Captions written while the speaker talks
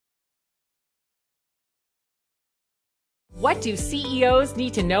What do CEOs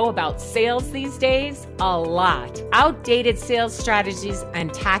need to know about sales these days? A lot. Outdated sales strategies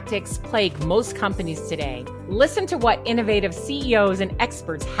and tactics plague most companies today. Listen to what innovative CEOs and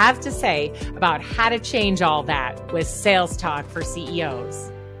experts have to say about how to change all that with Sales Talk for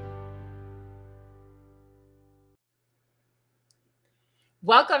CEOs.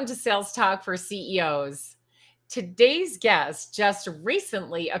 Welcome to Sales Talk for CEOs. Today's guest just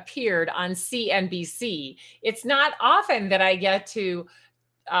recently appeared on CNBC. It's not often that I get to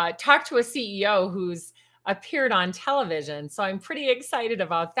talk to a CEO who's appeared on television, so I'm pretty excited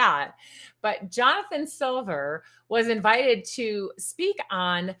about that. But Jonathan Silver was invited to speak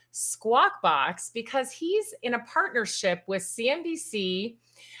on Squawk Box because he's in a partnership with CNBC,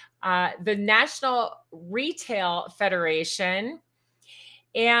 the National Retail Federation,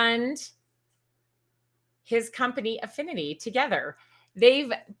 and his company Affinity together. They've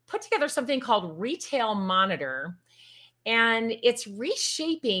put together something called Retail Monitor, and it's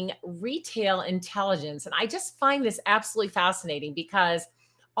reshaping retail intelligence. And I just find this absolutely fascinating because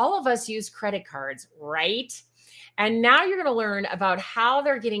all of us use credit cards, right? And now you're going to learn about how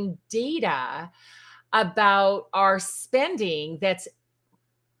they're getting data about our spending that's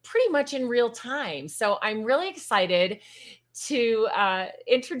pretty much in real time. So I'm really excited to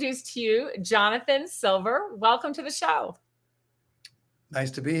introduce to you Jonathan Silver. Welcome to the show.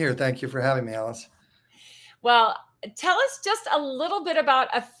 Nice to be here. Thank you for having me, Alice. Well, tell us just a little bit about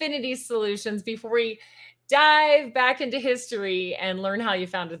Affinity Solutions before we dive back into history and learn how you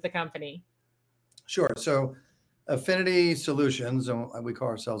founded the company. Sure. So Affinity Solutions, and we call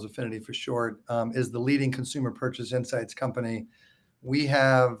ourselves Affinity for short, is the leading consumer purchase insights company. We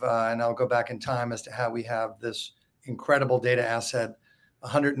have, and I'll go back in time as to how we have this incredible data asset,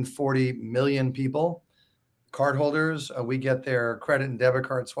 140 million people, cardholders. We get their credit and debit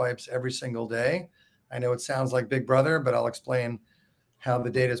card swipes every single day. I know it sounds like Big Brother, but I'll explain how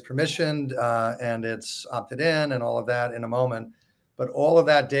the data is permissioned and it's opted in and all of that in a moment. But all of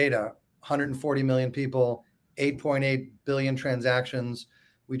that data, 140 million people, 8.8 billion transactions.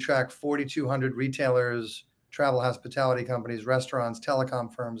 We track 4,200 retailers, travel hospitality companies, restaurants,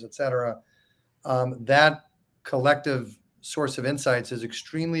 telecom firms, et cetera. That collective source of insights is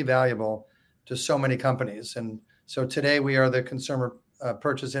extremely valuable to so many companies. And so today we are the consumer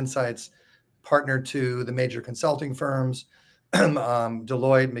purchase insights partner to the major consulting firms,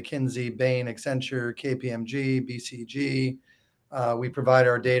 Deloitte, McKinsey, Bain, Accenture, KPMG, BCG. We provide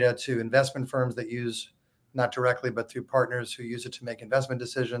our data to investment firms that use, not directly, but through partners who use it to make investment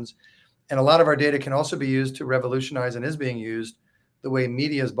decisions. And a lot of our data can also be used to revolutionize and is being used the way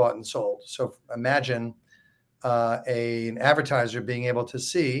media is bought and sold. So imagine an advertiser being able to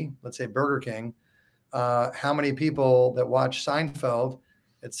see, let's say Burger King, how many people that watch Seinfeld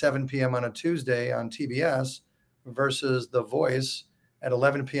at 7 p.m. on a Tuesday on TBS versus The Voice at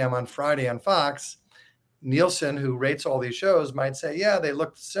 11 p.m. on Friday on Fox. Nielsen, who rates all these shows, might say, yeah, they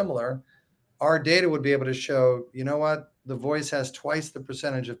look similar. Our data would be able to show, you know what? The Voice has twice the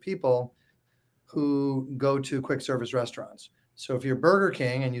percentage of people who go to quick service restaurants. So if you're Burger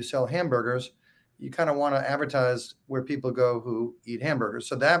King and you sell hamburgers, you kind of want to advertise where people go who eat hamburgers.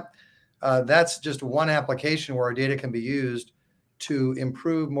 So that's just one application where our data can be used to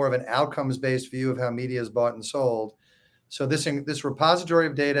improve more of an outcomes-based view of how media is bought and sold. So this repository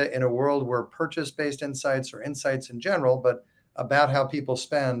of data in a world where purchase-based insights or insights in general, but about how people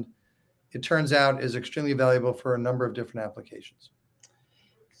spend, it turns out is extremely valuable for a number of different applications.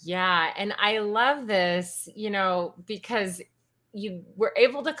 Yeah, and I love this, because you were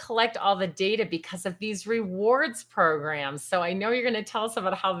able to collect all the data because of these rewards programs. So I know you're going to tell us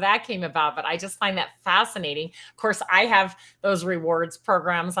about how that came about, but I just find that fascinating. Of course, I have those rewards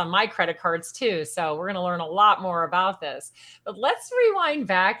programs on my credit cards too. So we're going to learn a lot more about this. But let's rewind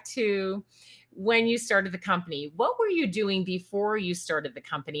back to when you started the company. What were you doing before you started the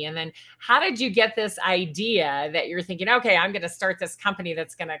company? And then how did you get this idea that you're thinking, okay, I'm going to start this company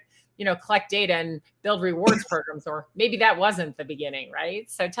that's going to collect data and build rewards programs? Or maybe that wasn't the beginning,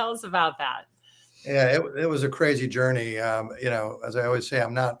 right? So tell us about that. Yeah, it was a crazy journey. As I always say,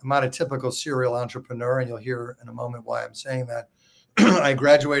 I'm not a typical serial entrepreneur, and you'll hear in a moment why I'm saying that. I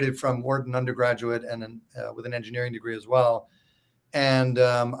graduated from Wharton undergraduate and with an engineering degree as well. And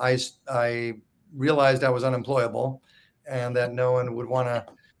I realized I was unemployable and that no one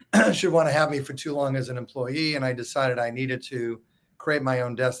should want to have me for too long as an employee. And I decided I needed to create my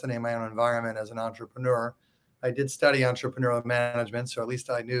own destiny, my own environment as an entrepreneur. I did study entrepreneurial management, so at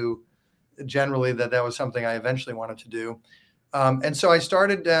least I knew generally that was something I eventually wanted to do. And so I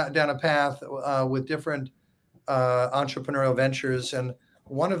started down a path with different entrepreneurial ventures. And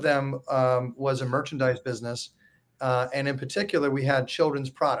one of them was a merchandise business And in particular, we had children's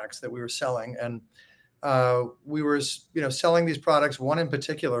products that we were selling, and we were, selling these products. One in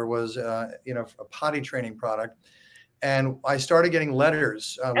particular was, a potty training product. And I started getting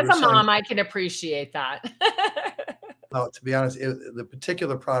letters. As a mom, I can appreciate that. Well, to be honest, the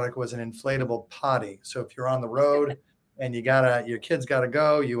particular product was an inflatable potty. So if you're on the road and your kid's got to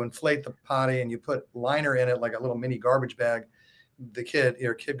go, you inflate the potty and you put liner in it like a little mini garbage bag.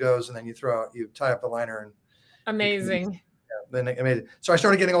 Your kid goes, and then you tie up the liner. And amazing. So I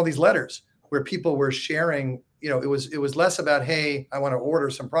started getting all these letters where people were sharing. It was less about, hey, I want to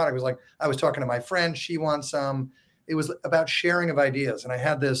order some product. It was like I was talking to my friend, she wants some. It was about sharing of ideas, and I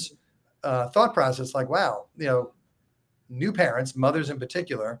had this thought process like, wow, new parents, mothers in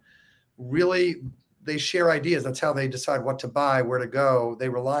particular, really, they share ideas. That's how they decide what to buy, where to go. They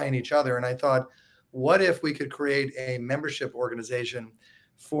rely on each other. And I thought, what if we could create a membership organization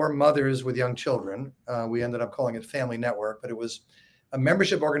for mothers with young children? We ended up calling it Family Network, but it was a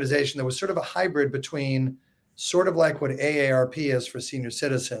membership organization that was sort of a hybrid between sort of like what AARP is for senior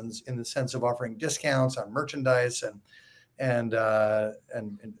citizens, in the sense of offering discounts on merchandise and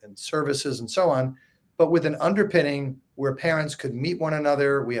services and so on, but with an underpinning where parents could meet one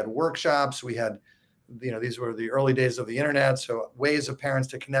another. We had workshops. We had, these were the early days of the internet, so ways of parents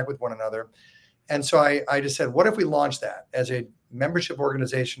to connect with one another. And so I just said, what if we launched that as a membership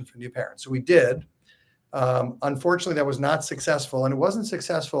organization for new parents? So we did. Unfortunately, that was not successful. And it wasn't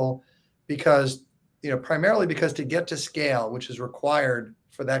successful because, primarily because to get to scale, which is required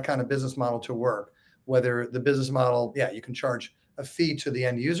for that kind of business model to work, whether the business model, you can charge a fee to the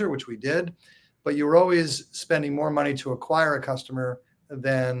end user, which we did, but you're always spending more money to acquire a customer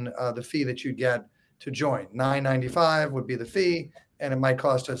than the fee that you'd get to join. $9.95 would be the fee, and it might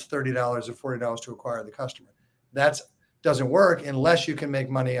cost us $30 or $40 to acquire the customer. That doesn't work unless you can make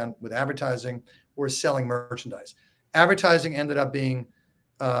money with advertising or selling merchandise. Advertising ended up being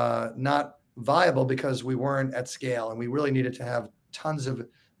not viable because we weren't at scale, and we really needed to have tons of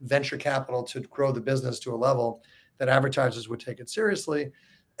venture capital to grow the business to a level that advertisers would take it seriously.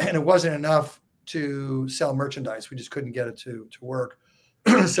 And it wasn't enough to sell merchandise. We just couldn't get it to work.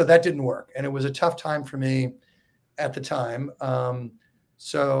 So that didn't work. And it was a tough time for me at the time.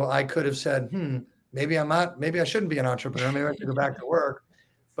 So I could have said, maybe I shouldn't be an entrepreneur. Maybe I should go back to work.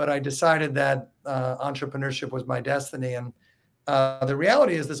 But I decided that entrepreneurship was my destiny. And the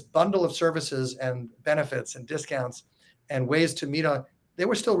reality is, this bundle of services and benefits and discounts and ways to meet they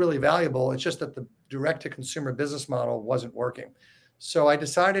were still really valuable. It's just that the direct to consumer business model wasn't working. So I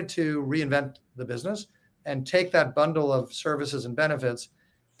decided to reinvent the business and take that bundle of services and benefits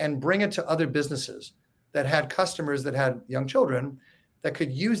and bring it to other businesses that had customers that had young children that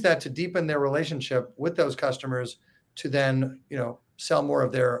could use that to deepen their relationship with those customers to then, sell more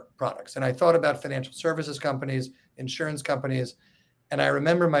of their products. And I thought about financial services companies, insurance companies. And I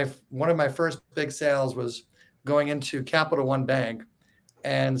remember one of my first big sales was going into Capital One Bank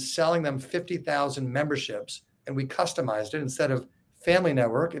and selling them 50,000 memberships. And we customized it. Instead of Family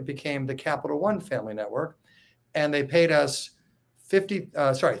Network, it became the Capital One Family Network. And they paid us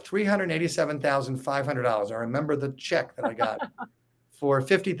 $387,500. I remember the check that I got for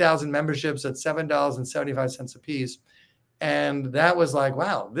 50,000 memberships at $7.75 a piece. And that was like,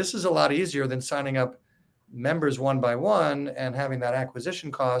 wow, this is a lot easier than signing up members one by one and having that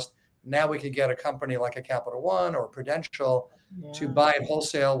acquisition cost. Now we could get a company like a Capital One or Prudential to buy it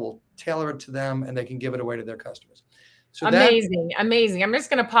wholesale. We'll tailor it to them, and they can give it away to their customers. So amazing. I'm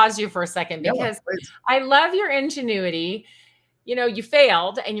just going to pause you for a second because I love your ingenuity. You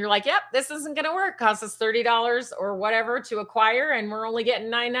failed and you're like, yep, this isn't going to work. Costs us $30 or whatever to acquire, and we're only getting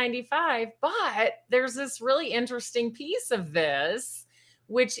 $9.95. But there's this really interesting piece of this,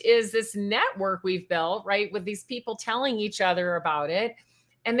 which is this network we've built, right? With these people telling each other about it.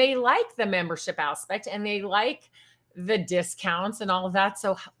 And they like the membership aspect and they like the discounts and all of that.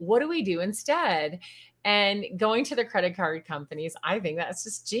 So what do we do instead? And going to the credit card companies, I think that's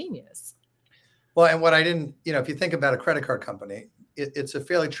just genius. Well, and what I didn't, if you think about a credit card company, it's a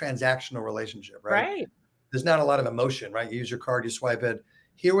fairly transactional relationship, right? Right. There's not a lot of emotion, right? You use your card, you swipe it.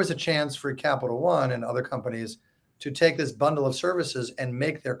 Here was a chance for Capital One and other companies to take this bundle of services and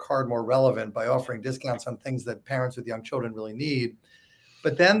make their card more relevant by offering discounts on things that parents with young children really need.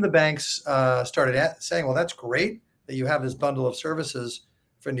 But then the banks started saying, well, that's great that you have this bundle of services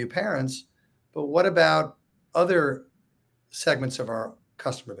for new parents, but what about other segments of our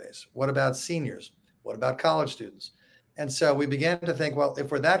customer base? What about seniors? What about college students? And so we began to think, well,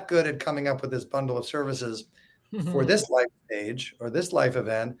 if we're that good at coming up with this bundle of services for this life stage or this life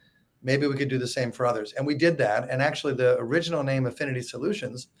event, maybe we could do the same for others. And we did that. And actually the original name, Affinity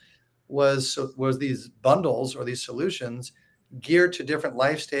Solutions, was these bundles or these solutions geared to different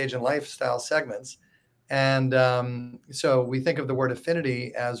life stage and lifestyle segments. And so we think of the word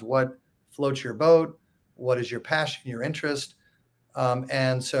affinity as what floats your boat, what is your passion, your interest.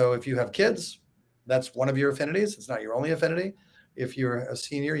 And so if you have kids, that's one of your affinities. It's not your only affinity. If you're a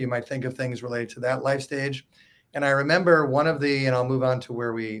senior, you might think of things related to that life stage. And I remember one of the, and I'll move on to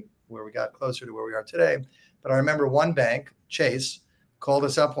where we got closer to where we are today. But I remember one bank, Chase, called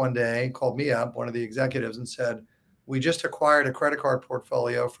us up one day, called me up, one of the executives, and said, we just acquired a credit card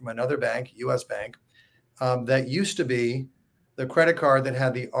portfolio from another bank, US bank, that used to be the credit card that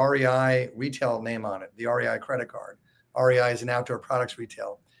had the REI retail name on it, the REI credit card. REI is an outdoor products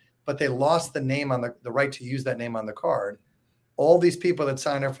retail, but they lost the name on the right to use that name on the card. All these people that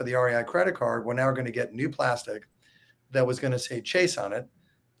signed up for the REI credit card were now going to get new plastic that was going to say Chase on it.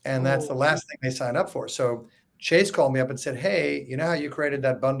 And that's the last thing they signed up for. So Chase called me up and said, hey, you know how you created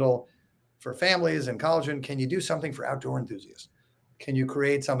that bundle for families and college, and can you do something for outdoor enthusiasts? Can you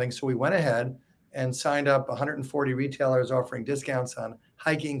create something? So we went ahead and signed up 140 retailers offering discounts on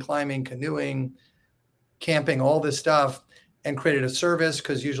hiking, climbing, canoeing, camping, all this stuff, and created a service,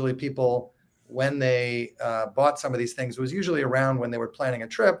 because usually people, when they bought some of these things, it was usually around when they were planning a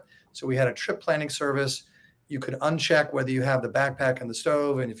trip. So we had a trip planning service. You could uncheck whether you have the backpack and the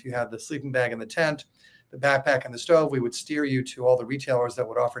stove, and if you have the sleeping bag and the tent, the backpack and the stove, we would steer you to all the retailers that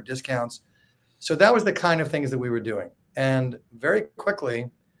would offer discounts. So that was the kind of things that we were doing. And very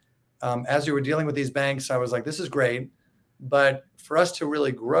quickly, as we were dealing with these banks, I was like, this is great. But for us to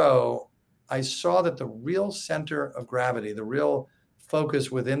really grow, I saw that the real center of gravity, the real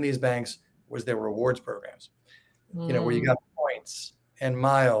focus within these banks was their rewards programs, where you got points and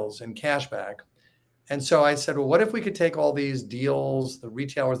miles and cash back. And so I said, well, what if we could take all these deals, the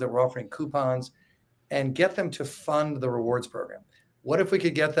retailers that were offering coupons, and get them to fund the rewards program? What if we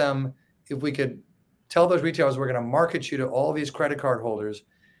could get them, if we could tell those retailers, we're going to market you to all these credit card holders,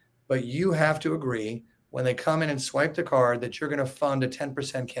 but you have to agree when they come in and swipe the card that you're going to fund a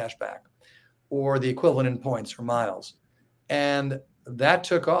 10% cash back or the equivalent in points or miles. And that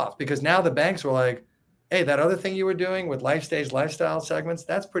took off, because now the banks were like, hey, that other thing you were doing with life stage lifestyle segments,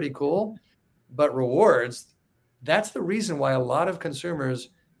 that's pretty cool. But rewards, that's the reason why a lot of consumers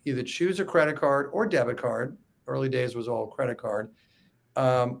either choose a credit card or debit card. Early days was all credit card,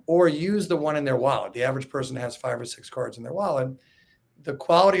 or use the one in their wallet. The average person has 5 or 6 cards in their wallet. The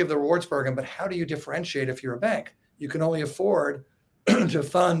quality of the rewards program, but how do you differentiate if you're a bank? You can only afford to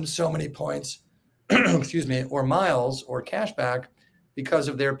fund so many points, or miles or cash back because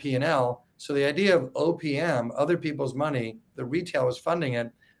of their P&L. So the idea of OPM, other people's money, the retailers funding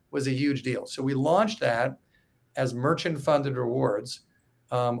it, was a huge deal. So we launched that as merchant funded rewards,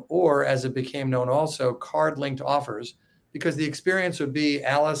 or as it became known also, card linked offers, because the experience would be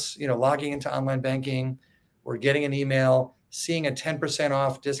Alice, logging into online banking or getting an email, seeing a 10%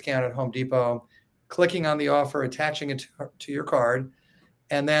 off discount at Home Depot, clicking on the offer, attaching it to your card,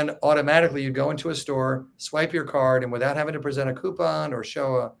 and then automatically you go into a store, swipe your card, and without having to present a coupon or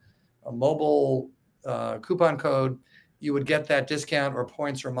show a mobile coupon code, you would get that discount or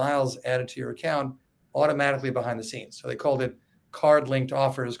points or miles added to your account automatically behind the scenes. So they called it card linked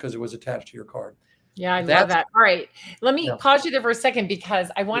offers because it was attached to your card. Yeah, I love that. All right. Let me pause you there for a second,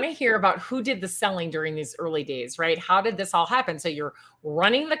 because I want to hear about who did the selling during these early days, right? How did this all happen? So you're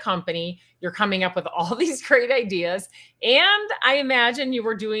running the company, you're coming up with all these great ideas, and I imagine you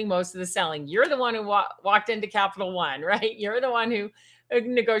were doing most of the selling. You're the one who walked into Capital One, right? You're the one who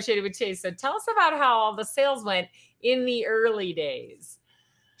negotiated with Chase. So tell us about how all the sales went in the early days.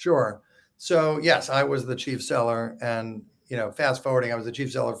 Sure. So yes, I was the chief seller, and fast forwarding, I was the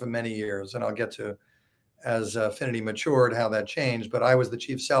chief seller for many years, and I'll get to, as Affinity matured, how that changed. But I was the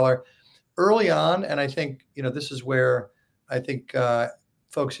chief seller early on, and I think this is where I think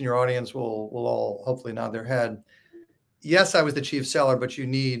folks in your audience will all hopefully nod their head. Yes, I was the chief seller, but you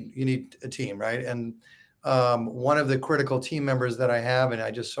need a team, right? And one of the critical team members that I have, and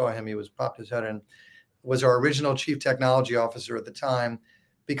I just saw him, he was popped his head in, was our original chief technology officer at the time,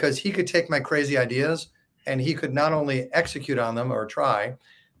 because he could take my crazy ideas and he could not only execute on them or try,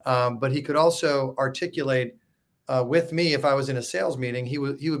 but he could also articulate with me. If I was in a sales meeting, he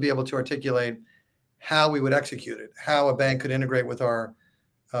would be able to articulate how we would execute it, how a bank could integrate with our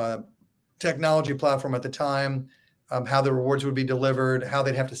technology platform at the time, how the rewards would be delivered, how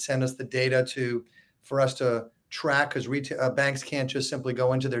they'd have to send us the data for us to track, because banks can't just simply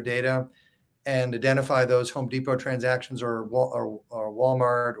go into their data and identify those Home Depot transactions or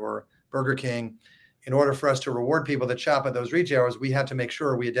Walmart or Burger King. In order for us to reward people that shop at those retailers, we had to make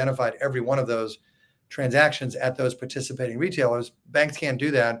sure we identified every one of those transactions at those participating retailers. Banks can't do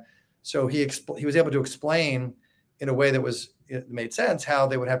that. So he was able to explain in a way that it made sense how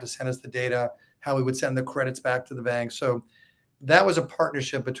they would have to send us the data, how we would send the credits back to the bank. So that was a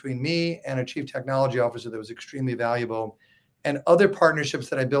partnership between me and a chief technology officer that was extremely valuable, and other partnerships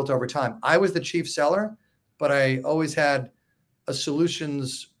that I built over time. I was the chief seller, but I always had a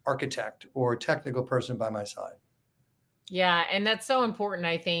solutions architect or technical person by my side. Yeah, and that's so important,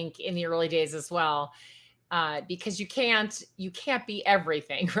 I think, in the early days as well, because you can't be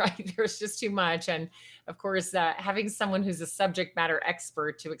everything, right? There's just too much, and of course, having someone who's a subject matter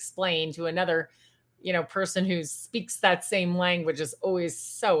expert to explain to another, person who speaks that same language is always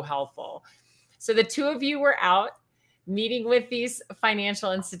so helpful. So the two of you were out meeting with these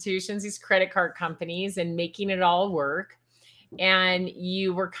financial institutions, these credit card companies, and making it all work. And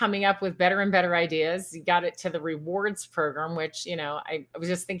you were coming up with better and better ideas. You got it to the rewards program, which, I was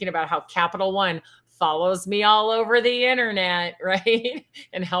just thinking about how Capital One follows me all over the internet, right?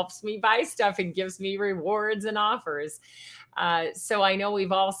 And helps me buy stuff and gives me rewards and offers. So I know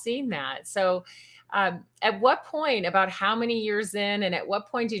we've all seen that. So at what point, about how many years in, and at what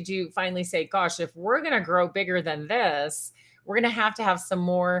point did you finally say, gosh, if we're going to grow bigger than this, we're going to have some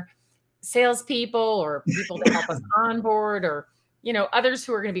more salespeople or people to help us onboard, or, others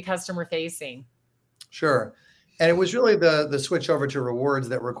who are going to be customer facing? Sure. And it was really the switch over to rewards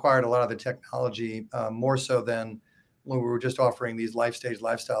that required a lot of the technology, more so than when we were just offering these life stage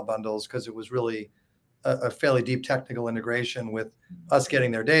lifestyle bundles, because it was really a fairly deep technical integration with us getting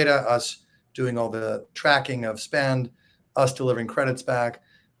their data, us doing all the tracking of spend, us delivering credits back.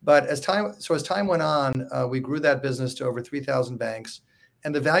 But as time went on, we grew that business to over 3,000 banks.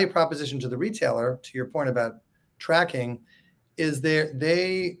 And the value proposition to the retailer, to your point about tracking, is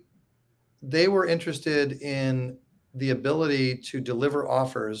they were interested in the ability to deliver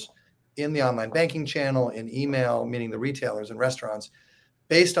offers in the online banking channel, in email, meaning the retailers and restaurants,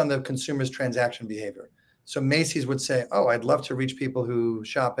 based on the consumer's transaction behavior. So Macy's would say, oh, I'd love to reach people who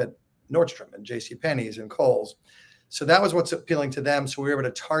shop at Nordstrom and JCPenney's and Kohl's. So that was what's appealing to them. So we were able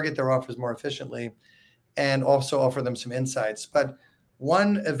to target their offers more efficiently and also offer them some insights. But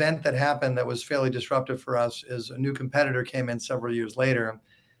one event that happened that was fairly disruptive for us is a new competitor came in several years later.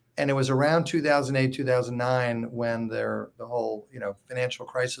 And it was around 2008, 2009 when the whole, financial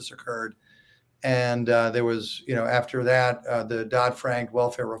crisis occurred. And there was, after that, the Dodd-Frank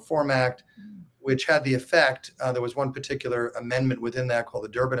Welfare Reform Act, which had the effect, there was one particular amendment within that called the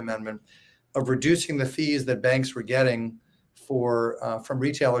Durbin Amendment, of reducing the fees that banks were getting from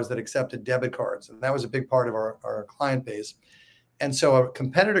retailers that accepted debit cards. And that was a big part of our client base. And so a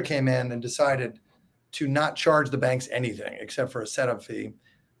competitor came in and decided to not charge the banks anything except for a setup fee,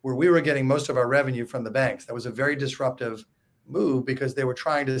 where we were getting most of our revenue from the banks. That was a very disruptive move because they were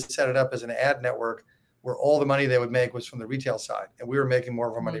trying to set it up as an ad network where all the money they would make was from the retail side, and we were making more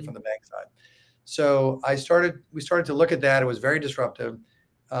of our money from the bank side. So we started to look at that. It was very disruptive.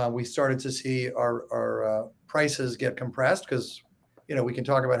 We started to see our prices get compressed because, we can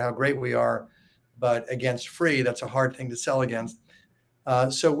talk about how great we are, but against free, that's a hard thing to sell against.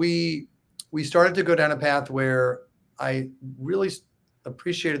 So we started to go down a path where I really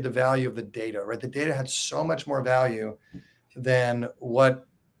appreciated the value of the data, right? The data had so much more value than what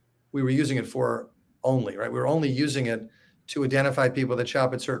we were using it for only, right? We were only using it to identify people that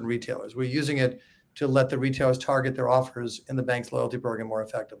shop at certain retailers. We're using it to let the retailers target their offers in the bank's loyalty program more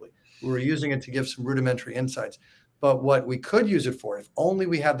effectively. We were using it to give some rudimentary insights. But what we could use it for, if only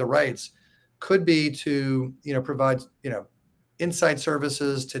we had the rights, could be to, provide, insight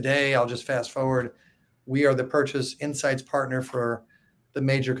services. Today, I'll just fast forward. We are the purchase insights partner for the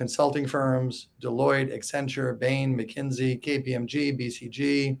major consulting firms, Deloitte, Accenture, Bain, McKinsey, KPMG,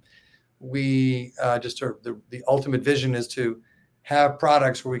 BCG. We the ultimate vision is to have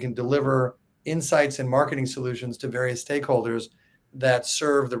products where we can deliver insights and marketing solutions to various stakeholders that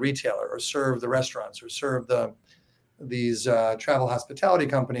serve the retailer or serve the restaurants or serve these travel hospitality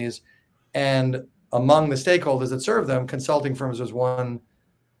companies. And among the stakeholders that serve them, consulting firms was one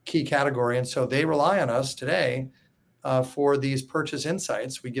key category. And so they rely on us today for these purchase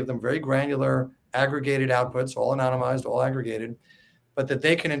insights. We give them very granular, aggregated outputs, all anonymized, all aggregated, but that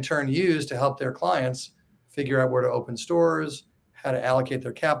they can in turn use to help their clients figure out where to open stores, how to allocate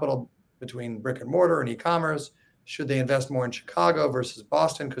their capital between brick and mortar and e-commerce. Should they invest more in Chicago versus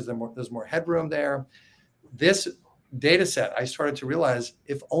Boston because there's more headroom there? This data set, I started to realize,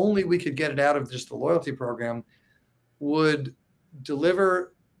 if only we could get it out of just the loyalty program, would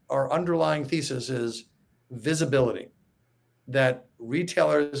deliver our underlying thesis is visibility. That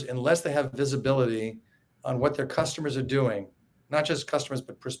retailers, unless they have visibility on what their customers are doing, not just customers,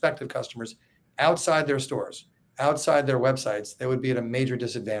 but prospective customers outside their stores, outside their websites, they would be at a major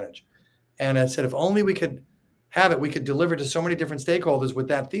disadvantage. And I said, if only we could have it, we could deliver to so many different stakeholders with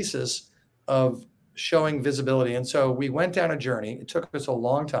that thesis of showing visibility. And so we went down a journey. It took us a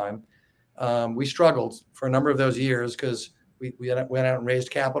long time. We struggled for a number of those years because we went out and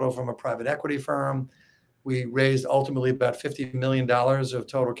raised capital from a private equity firm. We raised ultimately about $50 million of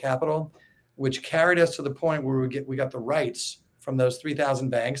total capital, which carried us to the point where we got the rights from those 3,000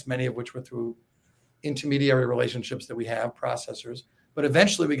 banks, many of which were through intermediary relationships that we have, processors. But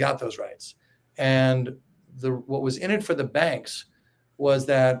eventually we got those rights. And what was in it for the banks was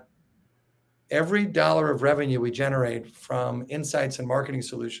that every dollar of revenue we generate from insights and marketing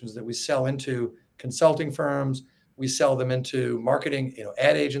solutions that we sell into consulting firms, we sell them into marketing,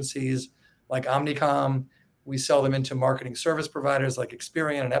 ad agencies like Omnicom, we sell them into marketing service providers like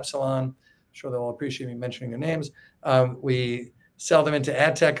Experian and Epsilon. I'm sure they'll appreciate me mentioning their names. We sell them into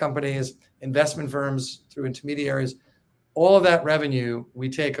ad tech companies, investment firms through intermediaries. All of that revenue we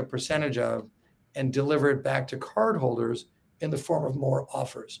take a percentage of and deliver it back to cardholders in the form of more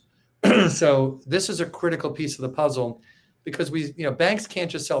offers. So this is a critical piece of the puzzle because banks can't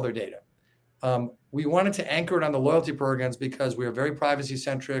just sell their data. We wanted to anchor it on the loyalty programs because we are very privacy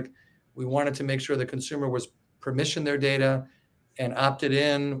centric. We wanted to make sure the consumer was permissioned their data and opted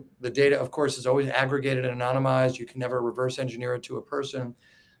in. The data, of course, is always aggregated and anonymized. You can never reverse engineer it to a person.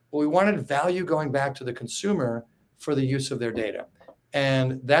 But we wanted value going back to the consumer for the use of their data.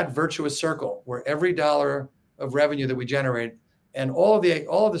 And that virtuous circle where every dollar of revenue that we generate and all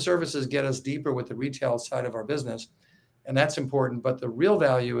of the services get us deeper with the retail side of our business. And that's important. But the real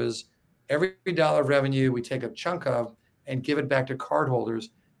value is every dollar of revenue we take a chunk of and give it back to cardholders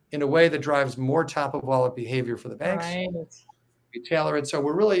in a way that drives more top of wallet behavior for the banks. Right. We tailor it.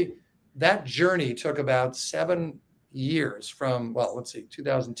 So that journey took about 7 years from,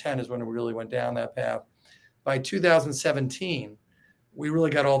 2010 is when we really went down that path. By 2017, we really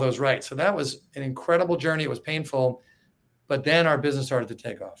got all those right. So that was an incredible journey. It was painful, but then our business started to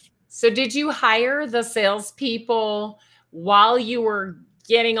take off. So did you hire the salespeople while you were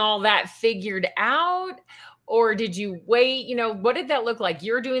getting all that figured out? Or did you wait? What did that look like?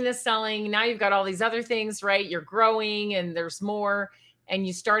 You're doing the selling. Now you've got all these other things, right? You're growing and there's more. And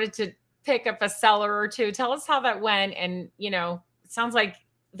you started to pick up a seller or two. Tell us how that went. And, it sounds like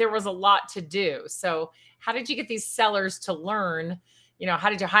there was a lot to do. So how did you get these sellers to learn? How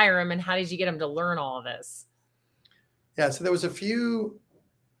did you hire them and how did you get them to learn all of this? Yeah, so there was a few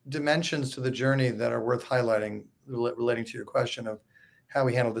dimensions to the journey that are worth highlighting relating to your question of how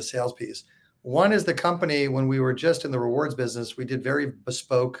we handled the sales piece. One is the company, when we were just in the rewards business, we did very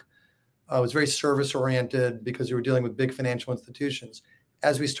bespoke. It was very service oriented because we were dealing with big financial institutions.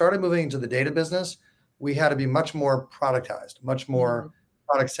 As we started moving into the data business, we had to be much more productized, much more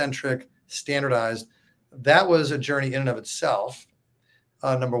product centric, standardized. That was a journey in and of itself.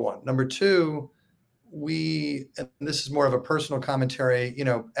 Number one. Number two, and this is more of a personal commentary,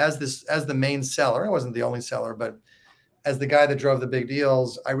 as the main seller, I wasn't the only seller, but as the guy that drove the big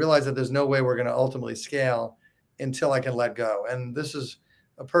deals, I realized that there's no way we're going to ultimately scale until I can let go. And this is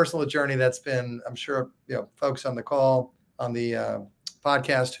a personal journey that's been, I'm sure, folks on the call, on the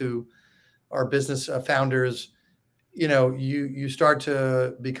podcast who are business founders, you start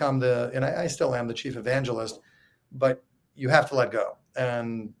to become and I still am the chief evangelist, but you have to let go.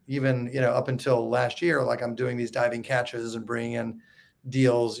 And even, up until last year, like I'm doing these diving catches and bringing in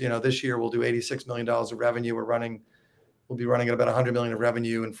deals, this year we'll do $86 million of revenue. We'll be running at about 100 million of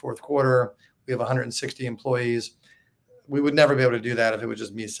revenue in fourth quarter. We have 160 employees. We would never be able to do that if it was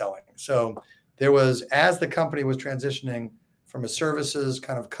just me selling. So as the company was transitioning from a services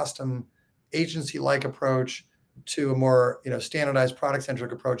kind of custom agency-like approach to a more, standardized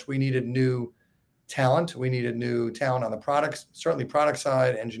product-centric approach, we needed new talent. We needed new talent on the products, certainly product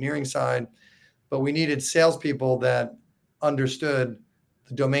side, engineering side, but we needed salespeople that understood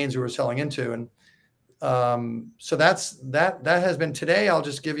the domains we were selling into. And so that has been today. I'll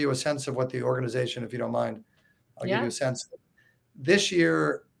just give you a sense of what the organization, if you don't mind, I'll give you a sense. This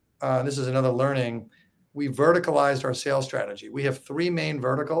year, this is another learning. We verticalized our sales strategy. We have 3 main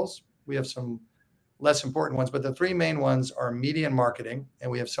verticals. We have some less important ones, but the 3 main ones are media and marketing. And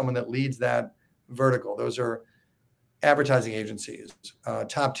we have someone that leads that vertical. Those are advertising agencies,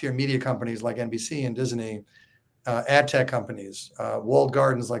 top tier media companies like NBC and Disney, ad tech companies, walled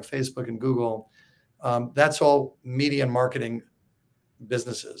gardens like Facebook and Google. That's all media and marketing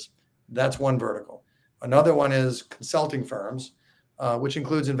businesses. That's one vertical. Another one is consulting firms, which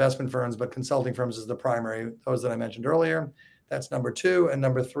includes investment firms, but consulting firms is the primary, those that I mentioned earlier. That's number 2. And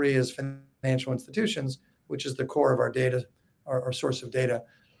number 3 is financial institutions, which is the core of our data, our source of data.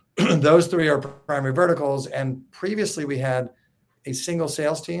 Those 3 are primary verticals. And previously we had a single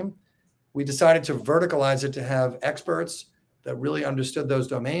sales team we decided to verticalize it to have experts that really understood those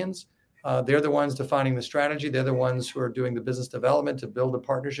domains. They're the ones defining the strategy. They're the ones who are doing the business development to build the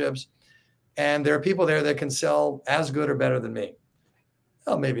partnerships. And there are people there that can sell as good or better than me.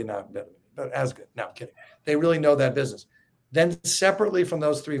 Well, maybe not better, but as good. No, I'm kidding. They really know that business. Then separately from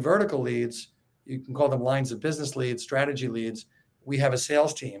those 3 vertical leads, you can call them lines of business leads, strategy leads. We have a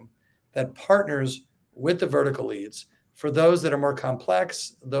sales team that partners with the vertical leads for those that are more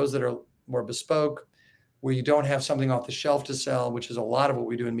complex, those that are more bespoke, where you don't have something off the shelf to sell, which is a lot of what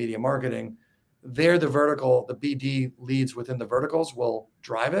we do in media marketing. They're the BD leads within the verticals will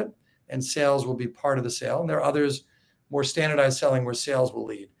drive it, and sales will be part of the sale. And there are others more standardized selling where sales will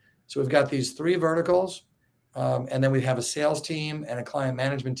lead. So we've got these 3 verticals, and then we have a sales team and a client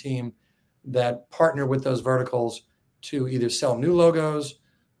management team that partner with those verticals to either sell new logos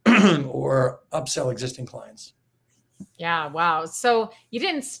or upsell existing clients. Yeah, wow. So you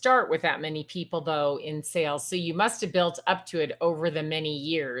didn't start with that many people though in sales. So you must have built up to it over the many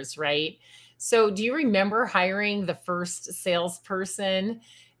years, right? So do you remember hiring the first salesperson and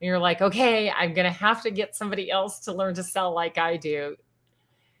you're like, okay, I'm going to have to get somebody else to learn to sell like I do?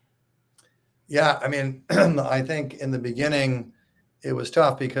 Yeah, I mean, I think in the beginning it was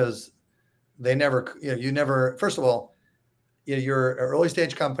tough because they never, you never, first of all, you're an early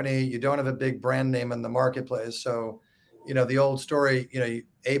stage company, you don't have a big brand name in the marketplace. So, the old story,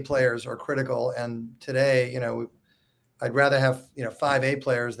 A players are critical. And today, I'd rather have, 5 A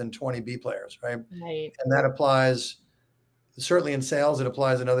players than 20 B players, right? Right. And that applies certainly in sales. It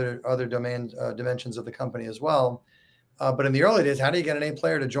applies in other dimensions of the company as well. But in the early days, how do you get an A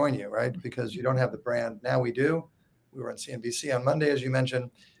player to join you, right? Because you don't have the brand. Now we do. We were on CNBC on Monday, as you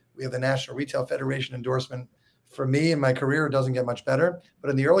mentioned. We have the National Retail Federation endorsement. For me in my career, it doesn't get much better. But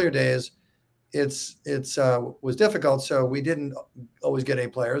in the earlier days, it's was difficult. So we didn't always get A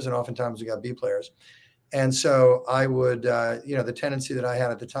players, and oftentimes we got B players. And so I would, the tendency that I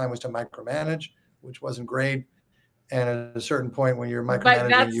had at the time was to micromanage, which wasn't great. And at a certain point when you're But micromanaging,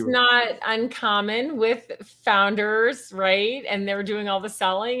 that's not uncommon with founders, right? And they're doing all the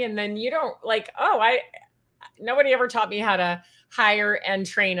selling. And then you don't like, nobody ever taught me how to hire and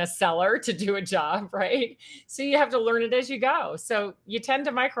train a seller to do a job, right? So you have to learn it as you go. So you tend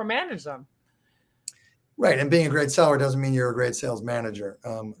to micromanage them. Right. And being a great seller doesn't mean you're a great sales manager.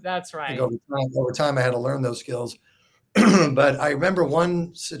 That's I think right. over time, I had to learn those skills. But I remember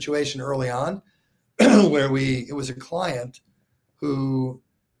one situation early on where it was a client who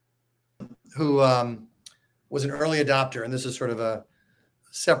was an early adopter. And this is sort of a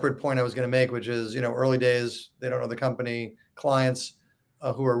separate point I was going to make, which is, early days, they don't know the company, clients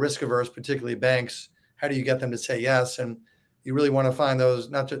who are risk averse, particularly banks. How do you get them to say yes? And you really want to find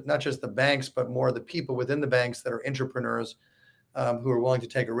those, not just the banks, but more the people within the banks that are entrepreneurs who are willing to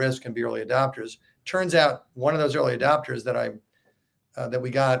take a risk and be early adopters. Turns out one of those early adopters that we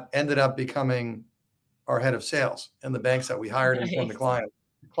got ended up becoming our head of sales in the banks that we hired and informed the client.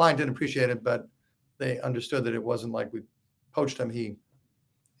 The client didn't appreciate it, but they understood that it wasn't like we poached him. He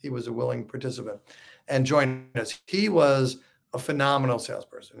was a willing participant and joined us. He was a phenomenal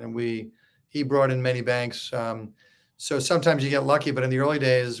salesperson, and he brought in many banks. So sometimes you get lucky, but in the early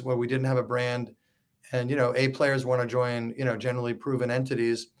days where we didn't have a brand, and A players want to join, generally proven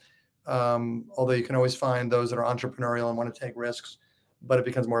entities. Although you can always find those that are entrepreneurial and want to take risks, but it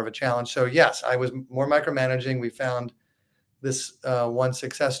becomes more of a challenge. So yes, I was more micromanaging. We found this one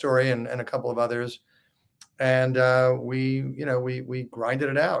success story and a couple of others. And we grinded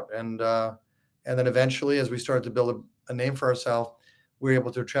it out, and then eventually, as we started to build a name for ourselves, we were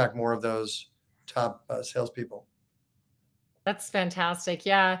able to attract more of those top salespeople. That's fantastic.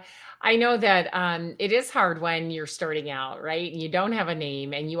 Yeah. I know that it is hard when you're starting out, right? And you don't have a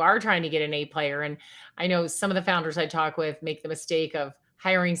name and you are trying to get an A player. And I know some of the founders I talk with make the mistake of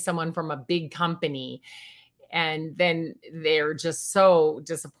hiring someone from a big company and then they're just so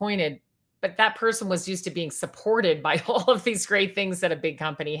disappointed. But that person was used to being supported by all of these great things that a big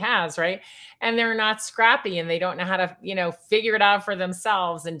company has, right? And they're not scrappy and they don't know how to, figure it out for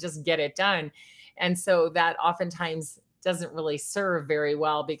themselves and just get it done. And so that oftentimes doesn't really serve very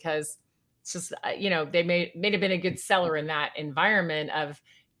well because it's just, they may have been a good seller in that environment of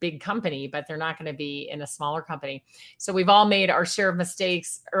big company, but they're not going to be in a smaller company. So we've all made our share of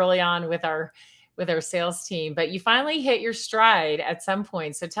mistakes early on with our sales team, but you finally hit your stride at some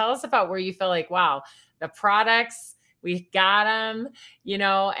point. So tell us about where you feel like, wow, the products, we got them,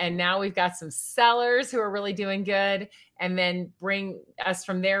 and now we've got some sellers who are really doing good. And then bring us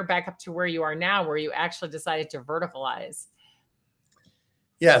from there back up to where you are now, where you actually decided to verticalize.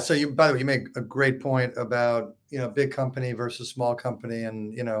 Yeah. So by the way, you make a great point about, big company versus small company.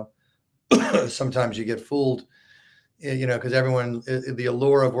 And, sometimes you get fooled, because everyone, the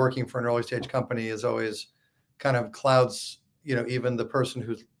allure of working for an early stage company is always kind of clouds, even the person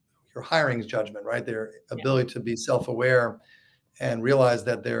who's your hiring's judgment, right? Their ability to be self-aware and realize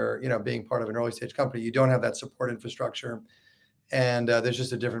that they're, being part of an early stage company, you don't have that support infrastructure, and there's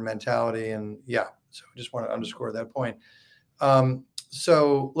just a different mentality. And so I just want to underscore that point.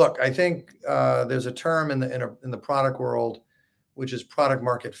 So look, I think there's a term in the product world, which is product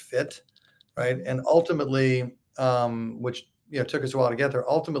market fit, right? And ultimately, which took us a while to get there.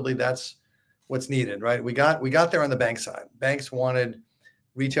 Ultimately, that's what's needed, right? We got there on the bank side. Banks wanted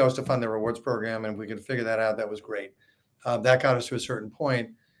retailers to fund their rewards program, and we could figure that out. That was great. That got us to a certain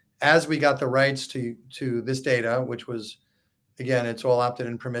point. As we got the rights to this data, which was, again, it's all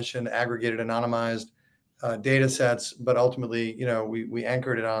opt-in permission, aggregated, anonymized data sets, but ultimately, we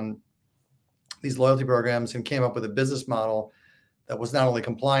anchored it on these loyalty programs and came up with a business model that was not only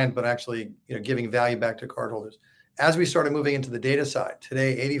compliant, but actually, giving value back to cardholders. As we started moving into the data side,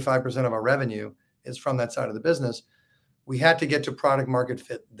 today, 85% of our revenue is from that side of the business. We had to get to product market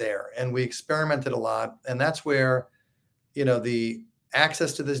fit there, and we experimented a lot. And that's where, the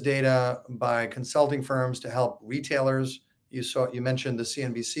access to this data by consulting firms to help retailers. You mentioned the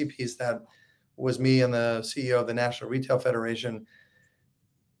CNBC piece. That was me and the CEO of the National Retail Federation.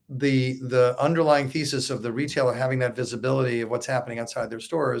 The underlying thesis of the retailer having that visibility of what's happening outside their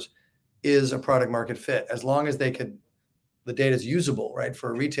stores is a product market fit, as long as the data is usable, right,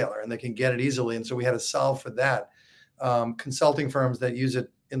 for a retailer, and they can get it easily. And so we had to solve for that. Consulting firms that use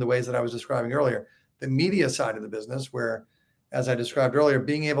it in the ways that I was describing earlier. The media side of the business, where, as I described earlier,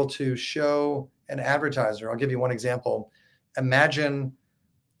 being able to show an advertiser. I'll give you one example. Imagine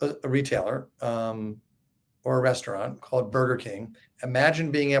a retailer or a restaurant called Burger King.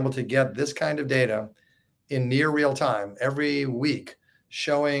 Imagine being able to get this kind of data in near real time every week,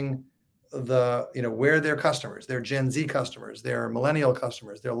 showing where their customers, their Gen Z customers, their millennial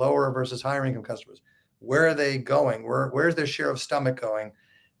customers, their lower versus higher income customers, where are they going? Where's their share of stomach going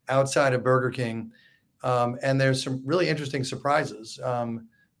outside of Burger King? And there's some really interesting surprises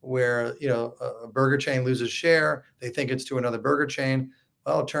where, a burger chain loses share. They think it's to another burger chain.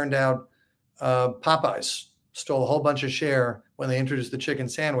 Well, it turned out Popeyes stole a whole bunch of share when they introduced the chicken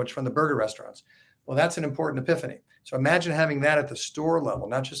sandwich from the burger restaurants. Well, that's an important epiphany. So imagine having that at the store level,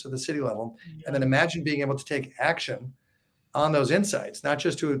 not just at the city level. Yeah. And then imagine being able to take action on those insights, not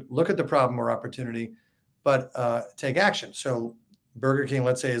just to look at the problem or opportunity, but take action. So Burger King,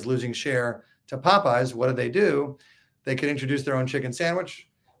 let's say, is losing share to Popeyes. What do? They could introduce their own chicken sandwich,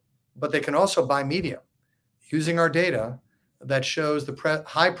 but they can also buy media using our data that shows the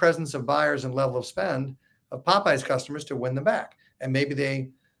high presence of buyers and level of spend of Popeyes customers to win them back. And maybe they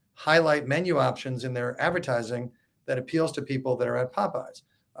highlight menu options in their advertising that appeals to people that are at Popeyes,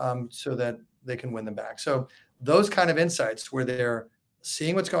 so that they can win them back. So those kind of insights, where they're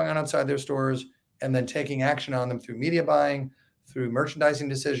seeing what's going on outside their stores and then taking action on them through media buying, through merchandising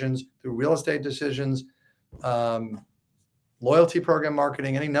decisions, through real estate decisions, loyalty program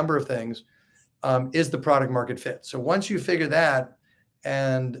marketing, any number of things, is the product market fit. So once you figure that,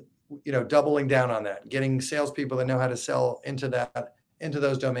 and doubling down on that, getting salespeople that know how to sell into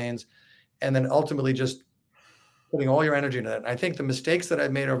those domains, and then ultimately just putting all your energy into that. And I think the mistakes that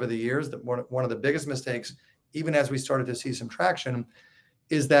I've made over the years, that one of the biggest mistakes, even as we started to see some traction,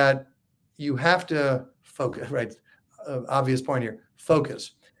 is that you have to focus, right? Obvious point here,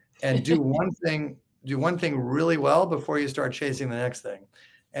 focus, and do one thing really well before you start chasing the next thing.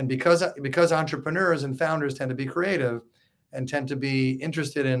 And because entrepreneurs and founders tend to be creative and tend to be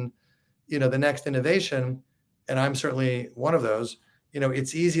interested in, the next innovation, and I'm certainly one of those,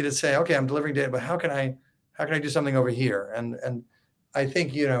 it's easy to say, okay, I'm delivering data, but how can I do something over here? And I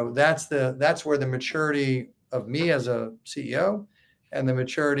think, that's where the maturity of me as a CEO and the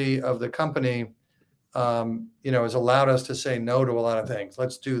maturity of the company, has allowed us to say no to a lot of things.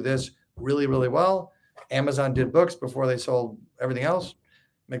 Let's do this really, really well. Amazon did books before they sold everything else.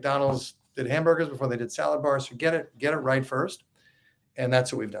 McDonald's did hamburgers before they did salad bars. So get it right first. And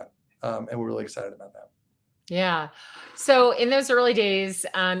that's what we've done. And we're really excited about that. Yeah. So in those early days,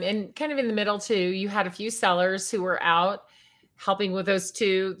 and kind of in the middle too, you had a few sellers who were out helping with those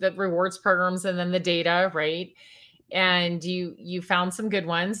two, the rewards programs and then the data, right? And you found some good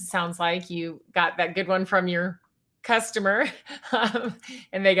ones. It sounds like you got that good one from your customer,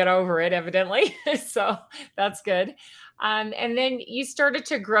 and they got over it evidently. So that's good. And then you started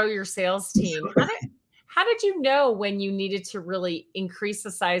to grow your sales team. How did you know when you needed to really increase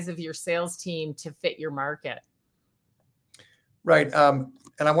the size of your sales team to fit your market? Right. And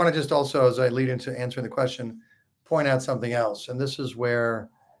I want to just also, as I lead into answering the question, point out something else. And this is where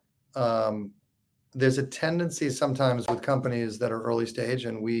there's a tendency sometimes with companies that are early stage,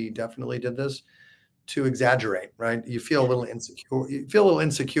 and we definitely did this, to exaggerate, right? You feel a little insecure. You feel a little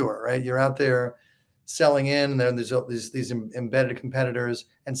insecure, right? You're out there selling in, and then there's these embedded competitors,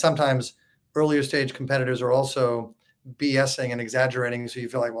 and sometimes earlier stage competitors are also BSing and exaggerating. So you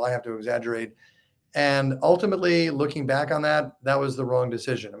feel like, well, I have to exaggerate. And ultimately, looking back on that, that was the wrong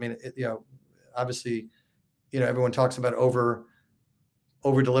decision. I mean, obviously, everyone talks about over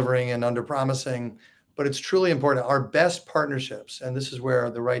delivering and under promising, but it's truly important. Our best partnerships, and this is where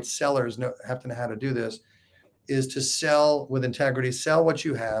the right sellers have to know how to do this, is to sell with integrity, sell what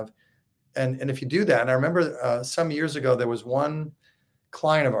you have. And if you do that, and I remember some years ago, there was one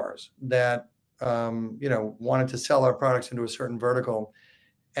client of ours that, wanted to sell our products into a certain vertical.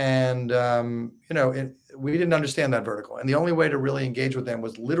 And, we didn't understand that vertical. And the only way to really engage with them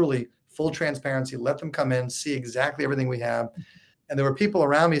was literally full transparency, let them come in, see exactly everything we have. And there were people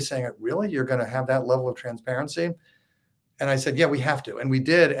around me saying, really, you're going to have that level of transparency? And I said, yeah, we have to. And we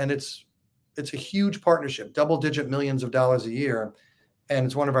did. And it's a huge partnership, double-digit millions of dollars a year. And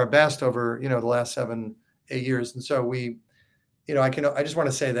it's one of our best over, the last 7-8 years. And so I just want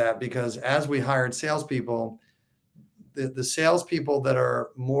to say that, because as we hired salespeople, the salespeople that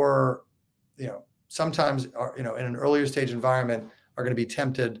are more, sometimes are, in an earlier stage environment, are going to be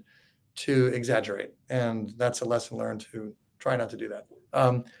tempted to exaggerate. And that's a lesson learned, to try not to do that.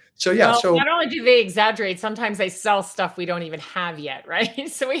 So not only do they exaggerate, sometimes they sell stuff we don't even have yet, right?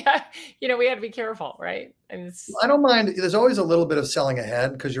 So we have to be careful, right? And I don't mind. There's always a little bit of selling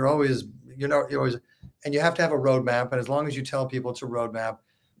ahead, because you're always, and you have to have a roadmap. And as long as you tell people it's a roadmap,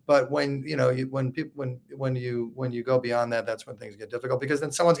 but when you go beyond that, that's when things get difficult, because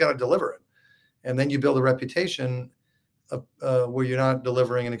then someone's got to deliver it, and then you build a reputation where you're not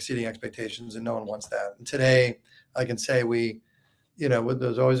delivering and exceeding expectations, and no one wants that. And today, I can say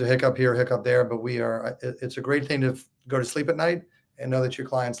there's always a hiccup here, hiccup there, but it's a great thing to go to sleep at night and know that your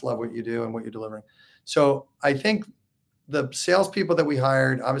clients love what you do and what you're delivering. So I think the salespeople that we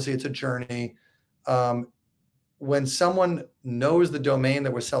hired, obviously it's a journey. When someone knows the domain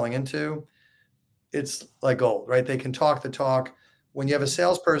that we're selling into, it's like gold, right? They can talk the talk. When you have a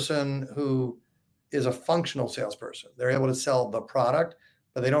salesperson who is a functional salesperson, they're able to sell the product,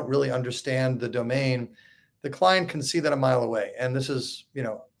 but they don't really understand the domain. The client can see that a mile away. And this is,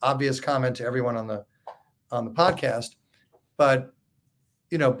 obvious comment to everyone on the podcast, but,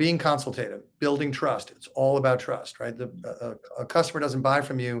 being consultative, building trust. It's all about trust, right? A customer doesn't buy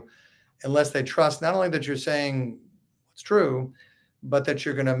from you unless they trust not only that you're saying what's true, but that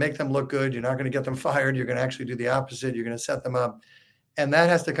you're going to make them look good. You're not going to get them fired. You're going to actually do the opposite. You're going to set them up. And that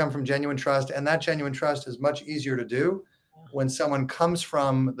has to come from genuine trust. And that genuine trust is much easier to do when someone comes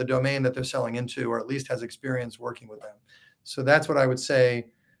from the domain that they're selling into, or at least has experience working with them. So that's what I would say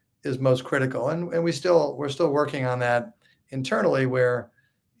is most critical. And we're still working on that internally, where,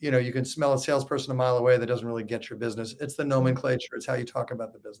 you can smell a salesperson a mile away that doesn't really get your business. It's the nomenclature. It's how you talk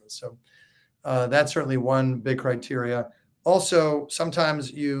about the business. So that's certainly one big criteria. Also,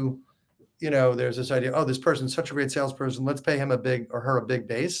 sometimes there's this idea, oh, this person's such a great salesperson, let's pay him a big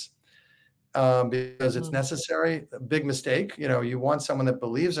base. Because it's necessary. A big mistake. You want someone that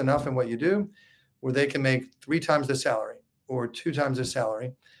believes enough in what you do, where they can make 3 times their salary or 2 times their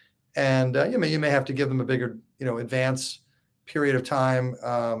salary. And you may have to give them a bigger, advance period of time,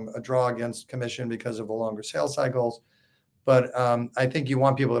 a draw against commission because of the longer sales cycles. But I think you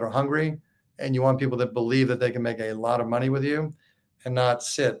want people that are hungry, and you want people that believe that they can make a lot of money with you, and not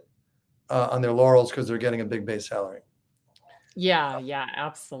sit on their laurels because they're getting a big base salary. Yeah,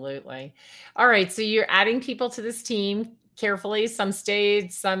 absolutely. All right. So you're adding people to this team carefully. Some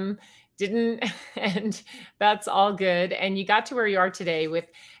stayed, some didn't, and that's all good. And you got to where you are today with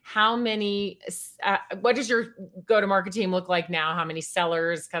how many, what does your go-to-market team look like now? How many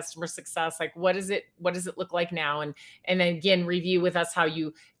sellers, customer success? Like, what does it look like now? And then again, review with us how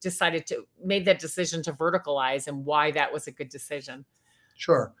you made that decision to verticalize and why that was a good decision.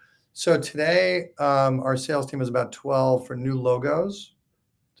 Sure. So today, our sales team is about 12 for new logos,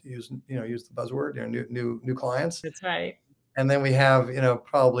 to use the buzzword, new clients. That's right. And then we have,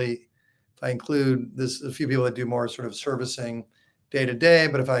 probably, if I include this, a few people that do more sort of servicing day to day.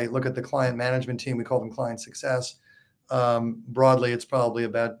 But if I look at the client management team, we call them client success. Broadly, it's probably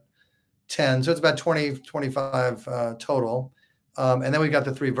about 10. So it's about 20, 25 total. And then we've got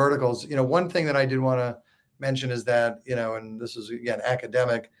the 3 verticals. One thing that I did want to mention is that, and this is, again,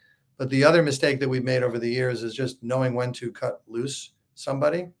 academic, but the other mistake that we've made over the years is just knowing when to cut loose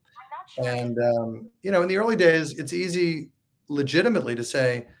somebody. And, in the early days, it's easy legitimately to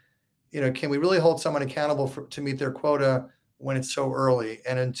say, can we really hold someone accountable to meet their quota when it's so early.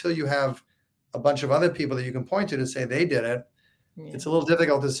 And until you have a bunch of other people that you can point to say they did it, it's a little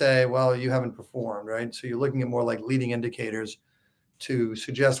difficult to say, well, you haven't performed, right? So you're looking at more like leading indicators to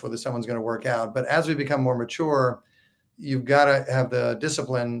suggest whether someone's going to work out. But as we become more mature, you've got to have the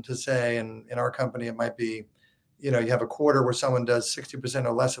discipline to say, and in our company, it might be, you have a quarter where someone does 60%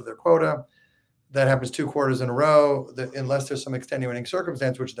 or less of their quota. That happens 2 quarters in a row, unless there's some extenuating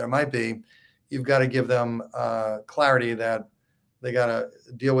circumstance, which there might be. You've got to give them clarity that they got to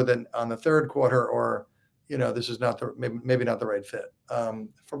deal with it on the 3rd quarter, or this is not maybe not the right fit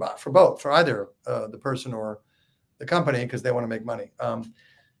for either the person or the company, because they want to make money.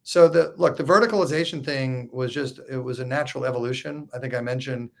 So the verticalization thing it was a natural evolution. I think I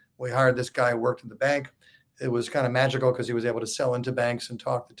mentioned we hired this guy who worked at the bank. It was kind of magical because he was able to sell into banks and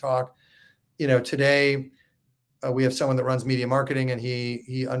talk the talk. Today we have someone that runs media marketing, and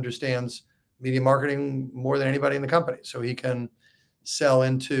he understands media marketing more than anybody in the company. So he can sell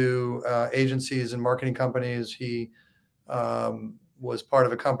into agencies and marketing companies. He was part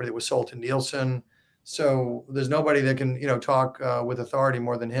of a company that was sold to Nielsen. So there's nobody that can, talk with authority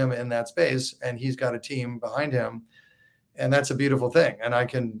more than him in that space. And he's got a team behind him. And that's a beautiful thing. And I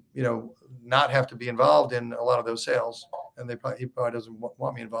can, not have to be involved in a lot of those sales. And he probably doesn't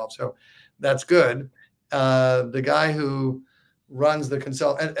want me involved. So that's good. The guy who runs the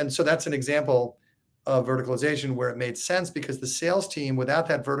consult, and so that's an example of verticalization where it made sense, because the sales team, without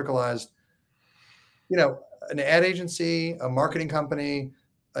that verticalized, an ad agency, a marketing company,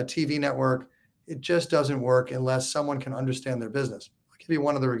 a TV network, it just doesn't work unless someone can understand their business. I'll give you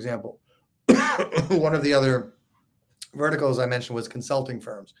one other example. One of the other verticals I mentioned was consulting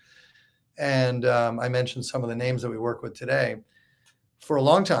firms. And I mentioned some of the names that we work with today. For a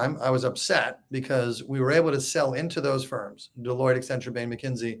long time, I was upset because we were able to sell into those firms, Deloitte, Accenture, Bain,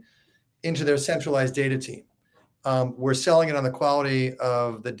 McKinsey, into their centralized data team. We're selling it on the quality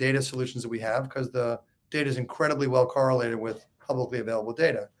of the data solutions that we have, because the data is incredibly well correlated with publicly available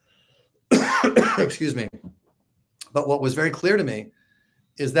data. Excuse me. But what was very clear to me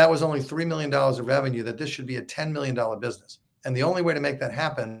is that was only $3 million of revenue, that this should be a $10 million business. And the only way to make that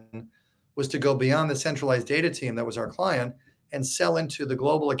happen was to go beyond the centralized data team that was our client and sell into the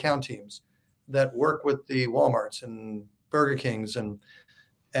global account teams that work with the Walmarts and Burger Kings and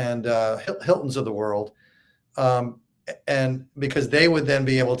Hiltons of the world. And because they would then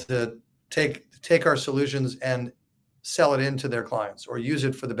be able to take our solutions and sell it into their clients, or use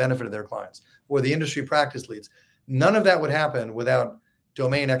it for the benefit of their clients, or the industry practice leads. None of that would happen without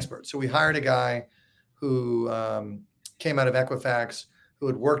domain experts. So we hired a guy who came out of Equifax, who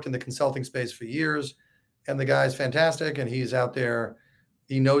had worked in the consulting space for years. And the guy's fantastic. And he's out there.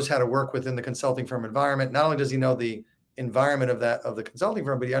 He knows how to work within the consulting firm environment. Not only does he know the environment of the consulting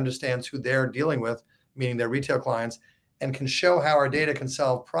firm, but he understands who they're dealing with, meaning their retail clients, and can show how our data can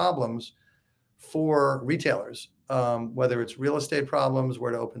solve problems for retailers, whether it's real estate problems,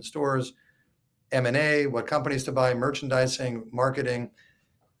 where to open stores, M&A, what companies to buy, merchandising, marketing.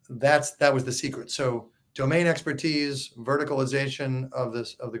 That was the secret. So domain expertise, verticalization of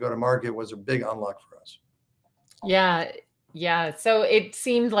the go-to-market was a big unlock for us. Yeah. So it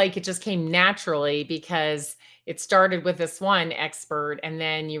seemed like it just came naturally, because it started with this one expert, and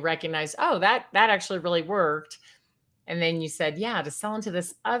then you recognized, oh, that actually really worked. And then you said, yeah, to sell into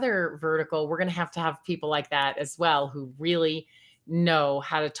this other vertical, we're going to have people like that as well, who really know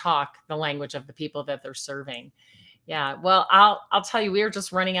how to talk the language of the people that they're serving. Yeah. Well, I'll tell you, we are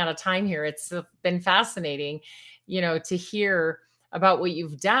just running out of time here. It's been fascinating, to hear about what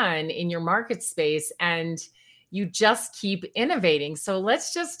you've done in your market space, and you just keep innovating. So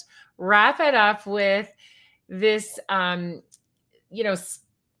let's just wrap it up with this,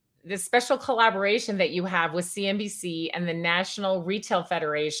 this special collaboration that you have with CNBC and the National Retail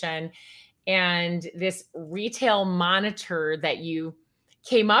Federation, and this retail monitor that you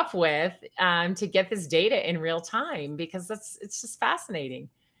came up with to get this data in real time, because it's just fascinating.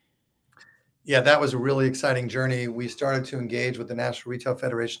 Yeah, that was a really exciting journey. We started to engage with the National Retail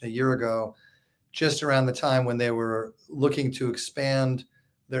Federation a year ago, just around the time when they were looking to expand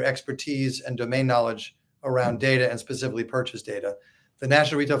their expertise and domain knowledge around data, and specifically purchase data. The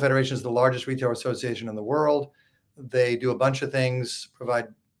National Retail Federation is the largest retail association in the world. They do a bunch of things, provide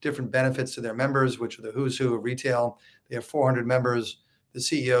different benefits to their members, which are the who's who of retail. They have 400 members. The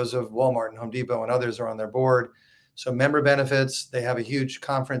CEOs of Walmart and Home Depot and others are on their board. So member benefits. They have a huge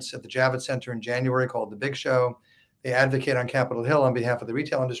conference at the Javits Center in January called The Big Show. They advocate on Capitol Hill on behalf of the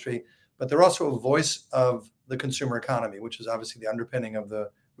retail industry, but they're also a voice of the consumer economy, which is obviously the underpinning of the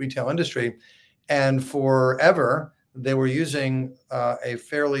retail industry. And forever, they were using a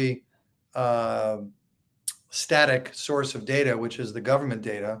fairly static source of data, which is the government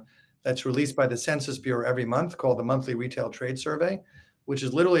data that's released by the Census Bureau every month, called the Monthly Retail Trade Survey, which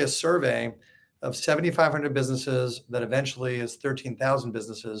is literally a survey of 7,500 businesses that eventually is 13,000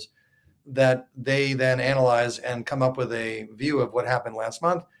 businesses that they then analyze and come up with a view of what happened last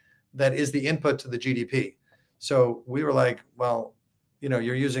month that is the input to the GDP. So we were like, well,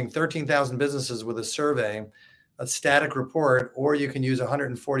 you're using 13,000 businesses with a survey, a static report, or you can use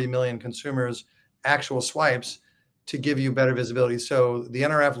 140 million consumers' actual swipes to give you better visibility. So the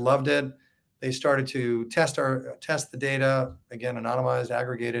NRF loved it. They started to test the data, again, anonymized,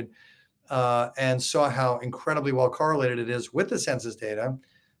 aggregated, and saw how incredibly well correlated it is with the census data,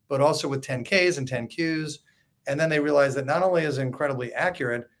 but also with 10Ks and 10Qs. And then they realized that not only is it incredibly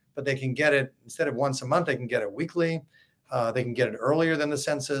accurate, but they can get it, instead of once a month, they can get it weekly. They can get it earlier than the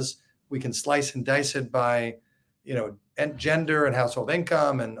census. We can slice and dice it by, and gender and household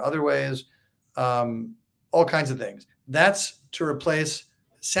income and other ways, all kinds of things. That's to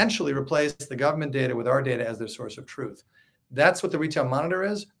essentially replace the government data with our data as their source of truth. That's what the Retail Monitor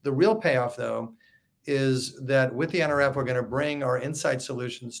is. The real payoff, though, is that with the NRF, we're going to bring our insight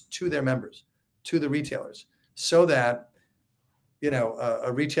solutions to their members, to the retailers, so that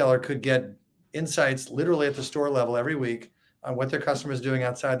a retailer could get insights literally at the store level every week on what their customer is doing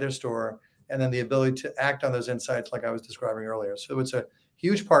outside their store, and then the ability to act on those insights like I was describing earlier. So it's a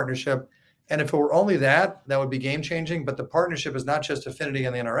huge partnership. And if it were only that would be game changing. But the partnership is not just Affinity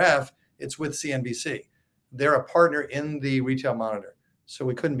and the NRF, it's with CNBC. They're a partner in the Retail Monitor. So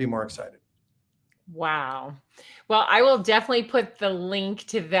we couldn't be more excited. Wow. Well, I will definitely put the link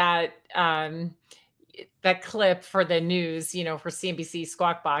to that that clip for the news, for CNBC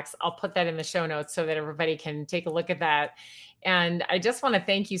Squawk Box. I'll put that in the show notes so that everybody can take a look at that. And I just want to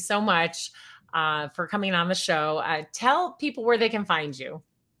thank you so much for coming on the show. Tell people where they can find you.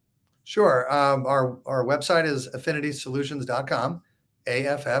 Sure. Our website is affinitysolutions.com,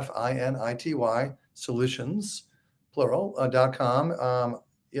 AFFINITY solutions, plural, .com.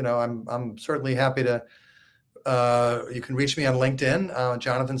 I'm certainly happy to, you can reach me on LinkedIn,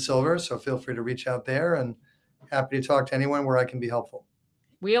 Jonathan Silver. So feel free to reach out there, and happy to talk to anyone where I can be helpful.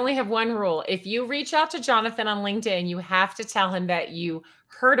 We only have one rule. If you reach out to Jonathan on LinkedIn, you have to tell him that you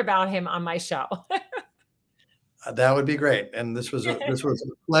heard about him on my show. That would be great. And this was a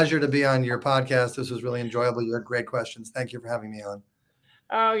pleasure to be on your podcast. This was really enjoyable. You had great questions. Thank you for having me on.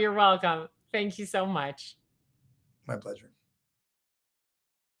 Oh, you're welcome. Thank you so much. My pleasure.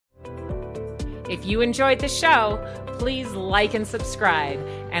 If you enjoyed the show, please like and subscribe,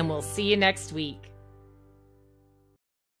 and we'll see you next week.